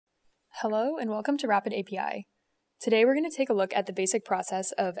Hello and welcome to RapidAPI. Today we're going to take a look at the basic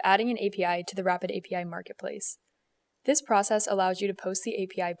process of adding an API to the RapidAPI Marketplace. This process allows you to post the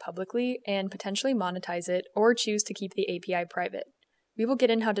API publicly and potentially monetize it or choose to keep the API private. We will get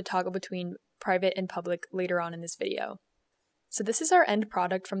in how to toggle between private and public later on in this video. So this is our end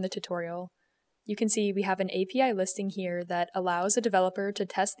product from the tutorial. You can see we have an API listing here that allows a developer to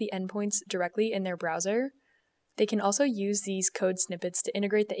test the endpoints directly in their browser. They can also use these code snippets to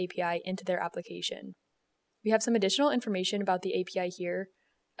integrate the API into their application. We have some additional information about the API here,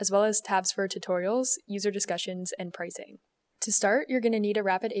 as well as tabs for tutorials, user discussions, and pricing. To start, you're going to need a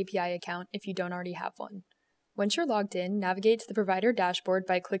RapidAPI account if you don't already have one. Once you're logged in, navigate to the provider dashboard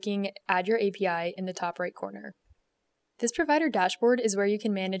by clicking Add Your API in the top right corner. This provider dashboard is where you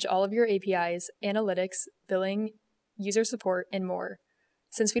can manage all of your APIs, analytics, billing, user support, and more.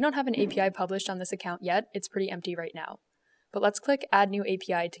 Since we don't have an API published on this account yet, it's pretty empty right now. But let's click Add New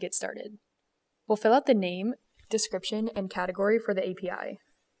API to get started. We'll fill out the name, description, and category for the API.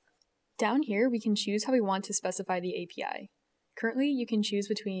 Down here, we can choose how we want to specify the API. Currently, you can choose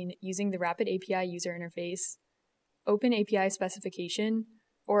between using the RapidAPI user interface, Open API specification,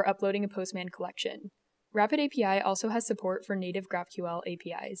 or uploading a Postman collection. RapidAPI also has support for native GraphQL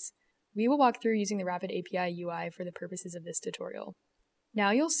APIs. We will walk through using the RapidAPI UI for the purposes of this tutorial.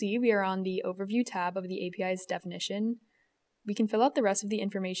 Now you'll see we are on the Overview tab of the API's definition. We can fill out the rest of the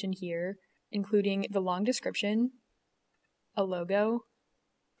information here, including the long description, a logo,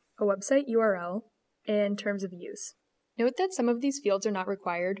 a website URL, and terms of use. Note that some of these fields are not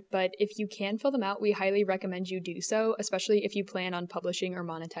required, but if you can fill them out, we highly recommend you do so, especially if you plan on publishing or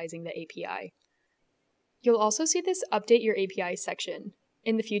monetizing the API. You'll also see this Update Your API section.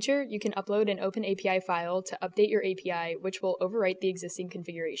 In the future, you can upload an OpenAPI file to update your API, which will overwrite the existing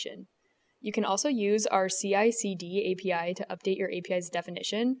configuration. You can also use our CI/CD API to update your API's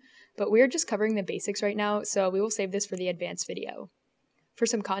definition, but we're just covering the basics right now, so we will save this for the advanced video. For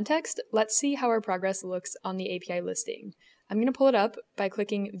some context, let's see how our progress looks on the API listing. I'm going to pull it up by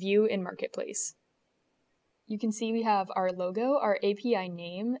clicking View in Marketplace. You can see we have our logo, our API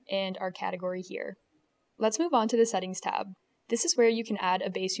name, and our category here. Let's move on to the Settings tab. This is where you can add a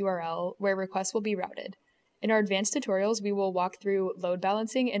base URL where requests will be routed. In our advanced tutorials, we will walk through load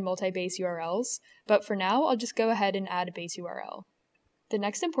balancing and multi-base URLs, but for now, I'll just go ahead and add a base URL. The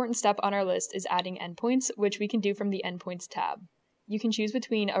next important step on our list is adding endpoints, which we can do from the Endpoints tab. You can choose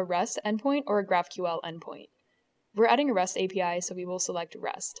between a REST endpoint or a GraphQL endpoint. We're adding a REST API, so we will select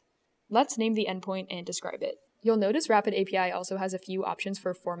REST. Let's name the endpoint and describe it. You'll notice RapidAPI also has a few options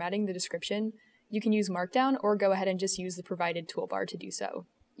for formatting the description. You can use Markdown or go ahead and just use the provided toolbar to do so.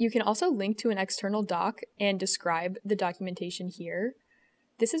 You can also link to an external doc and describe the documentation here.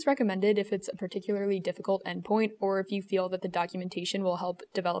 This is recommended if it's a particularly difficult endpoint or if you feel that the documentation will help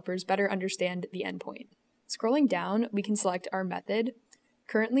developers better understand the endpoint. Scrolling down, we can select our method.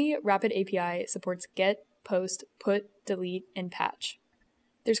 Currently, RapidAPI supports get, post, put, delete, and patch.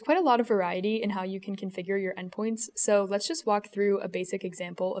 There's quite a lot of variety in how you can configure your endpoints, so let's just walk through a basic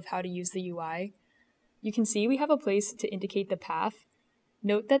example of how to use the UI. You can see we have a place to indicate the path.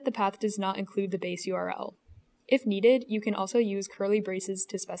 Note that the path does not include the base URL. If needed, you can also use curly braces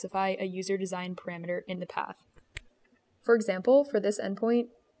to specify a user-defined parameter in the path. For example, for this endpoint,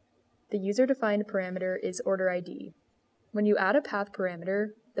 the user-defined parameter is order ID. When you add a path parameter,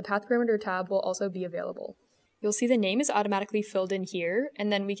 the path parameter tab will also be available. You'll see the name is automatically filled in here,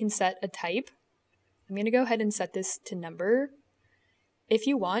 and then we can set a type. I'm going to go ahead and set this to number. If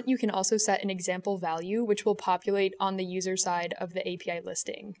you want, you can also set an example value, which will populate on the user side of the API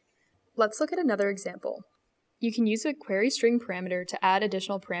listing. Let's look at another example. You can use a query string parameter to add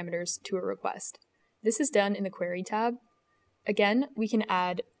additional parameters to a request. This is done in the Query tab. Again, we can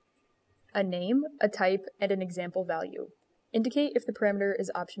add a name, a type, and an example value. Indicate if the parameter is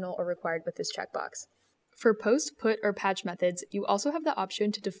optional or required with this checkbox. For post, put, or patch methods, you also have the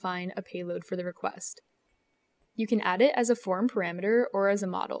option to define a payload for the request. You can add it as a form parameter or as a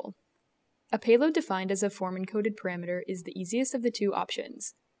model. A payload defined as a form-encoded parameter is the easiest of the two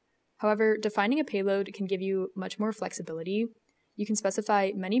options. However, defining a payload can give you much more flexibility. You can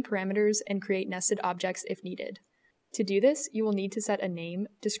specify many parameters and create nested objects if needed. To do this, you will need to set a name,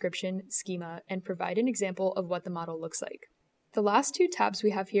 description, schema, and provide an example of what the model looks like. The last two tabs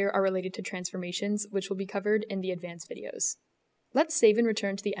we have here are related to transformations, which will be covered in the advanced videos. Let's save and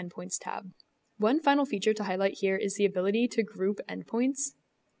return to the Endpoints tab. One final feature to highlight here is the ability to group endpoints.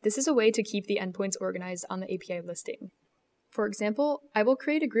 This is a way to keep the endpoints organized on the API listing. For example, I will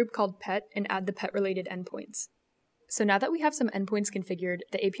create a group called pet and add the pet-related endpoints. So now that we have some endpoints configured,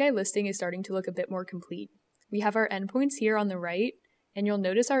 the API listing is starting to look a bit more complete. We have our endpoints here on the right, and you'll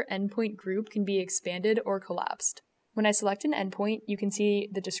notice our endpoint group can be expanded or collapsed. When I select an endpoint, you can see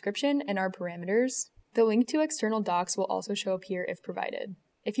the description and our parameters. The link to external docs will also show up here if provided.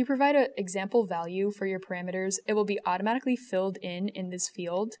 If you provide an example value for your parameters, it will be automatically filled in this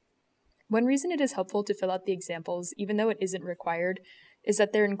field. One reason it is helpful to fill out the examples, even though it isn't required, is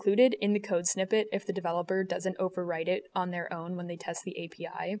that they're included in the code snippet if the developer doesn't overwrite it on their own when they test the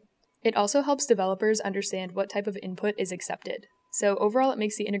API. It also helps developers understand what type of input is accepted. So overall, it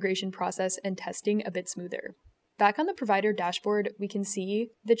makes the integration process and testing a bit smoother. Back on the provider dashboard, we can see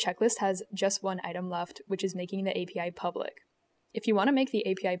the checklist has just one item left, which is making the API public. If you want to make the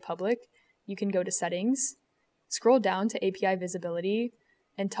API public, you can go to Settings, scroll down to API Visibility,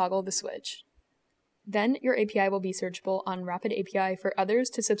 and toggle the switch. Then your API will be searchable on RapidAPI for others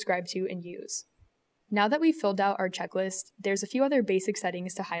to subscribe to and use. Now that we've filled out our checklist, there's a few other basic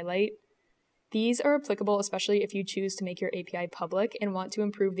settings to highlight. These are applicable especially if you choose to make your API public and want to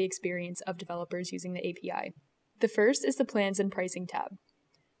improve the experience of developers using the API. The first is the Plans and Pricing tab.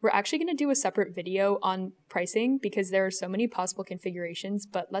 We're actually going to do a separate video on pricing because there are so many possible configurations,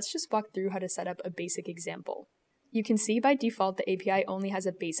 but let's just walk through how to set up a basic example. You can see by default the API only has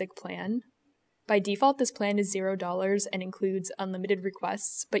a basic plan. By default, this plan is $0 and includes unlimited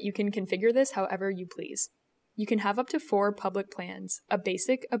requests, but you can configure this however you please. You can have up to 4 public plans, a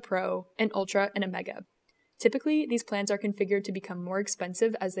basic, a pro, an ultra, and a mega. Typically, these plans are configured to become more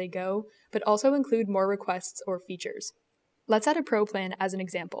expensive as they go, but also include more requests or features. Let's add a pro plan as an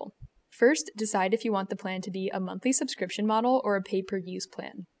example. First, decide if you want the plan to be a monthly subscription model or a pay-per-use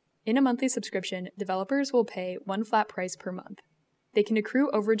plan. In a monthly subscription, developers will pay one flat price per month. They can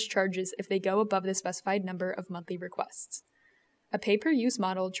accrue overage charges if they go above the specified number of monthly requests. A pay-per-use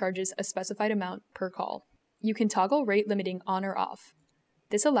model charges a specified amount per call. You can toggle rate limiting on or off.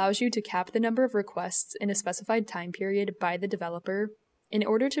 This allows you to cap the number of requests in a specified time period by the developer in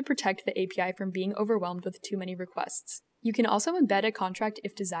order to protect the API from being overwhelmed with too many requests. You can also embed a contract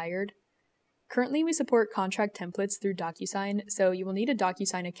if desired. Currently, we support contract templates through DocuSign, so you will need a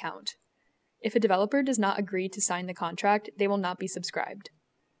DocuSign account. If a developer does not agree to sign the contract, they will not be subscribed.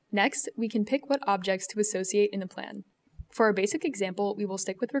 Next, we can pick what objects to associate in the plan. For our basic example, we will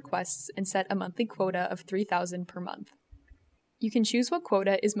stick with requests and set a monthly quota of 3,000 per month. You can choose what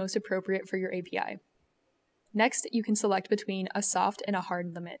quota is most appropriate for your API. Next, you can select between a soft and a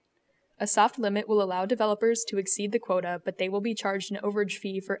hard limit. A soft limit will allow developers to exceed the quota, but they will be charged an overage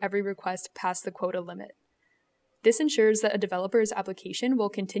fee for every request past the quota limit. This ensures that a developer's application will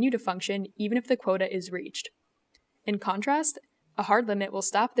continue to function even if the quota is reached. In contrast, a hard limit will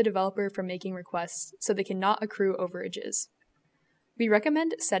stop the developer from making requests so they cannot accrue overages. We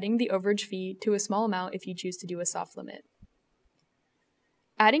recommend setting the overage fee to a small amount if you choose to do a soft limit.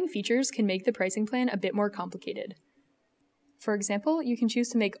 Adding features can make the pricing plan a bit more complicated. For example, you can choose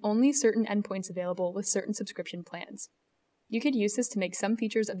to make only certain endpoints available with certain subscription plans. You could use this to make some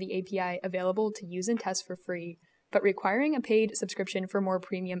features of the API available to use and test for free, but requiring a paid subscription for more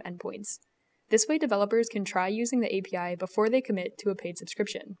premium endpoints. This way, developers can try using the API before they commit to a paid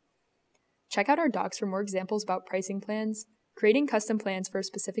subscription. Check out our docs for more examples about pricing plans, creating custom plans for a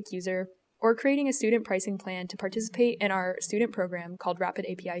specific user, or creating a student pricing plan to participate in our student program called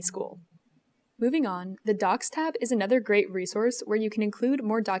RapidAPI School. Moving on, the Docs tab is another great resource where you can include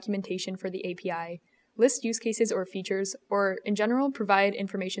more documentation for the API, list use cases or features, or in general provide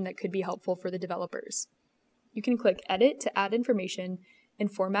information that could be helpful for the developers. You can click Edit to add information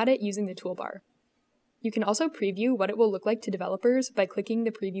and format it using the toolbar. You can also preview what it will look like to developers by clicking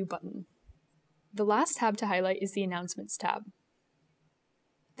the Preview button. The last tab to highlight is the Announcements tab.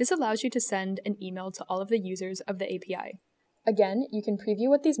 This allows you to send an email to all of the users of the API. Again, you can preview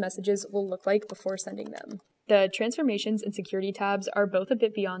what these messages will look like before sending them. The Transformations and Security tabs are both a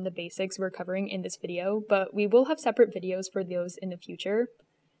bit beyond the basics we're covering in this video, but we will have separate videos for those in the future.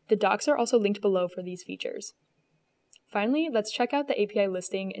 The docs are also linked below for these features. Finally, let's check out the API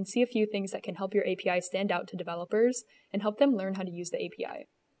listing and see a few things that can help your API stand out to developers and help them learn how to use the API.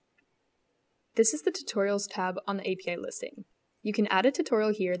 This is the Tutorials tab on the API listing. You can add a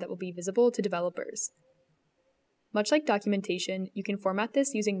tutorial here that will be visible to developers. Much like documentation, you can format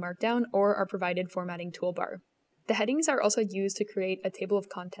this using Markdown or our provided formatting toolbar. The headings are also used to create a table of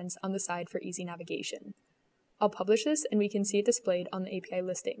contents on the side for easy navigation. I'll publish this and we can see it displayed on the API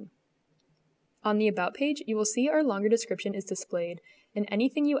listing. On the About page, you will see our longer description is displayed, and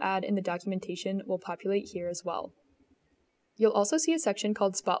anything you add in the documentation will populate here as well. You'll also see a section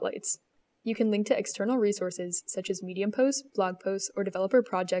called Spotlights. You can link to external resources such as Medium posts, blog posts, or developer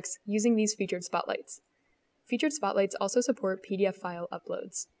projects using these featured spotlights. Featured spotlights also support PDF file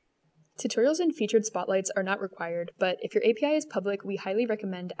uploads. Tutorials and featured spotlights are not required, but if your API is public, we highly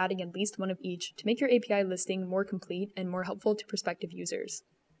recommend adding at least one of each to make your API listing more complete and more helpful to prospective users.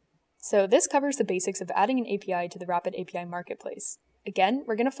 So this covers the basics of adding an API to the RapidAPI Marketplace. Again,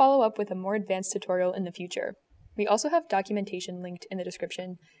 we're going to follow up with a more advanced tutorial in the future. We also have documentation linked in the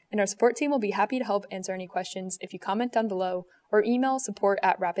description, and our support team will be happy to help answer any questions if you comment down below or email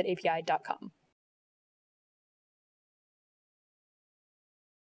support@rapidapi.com.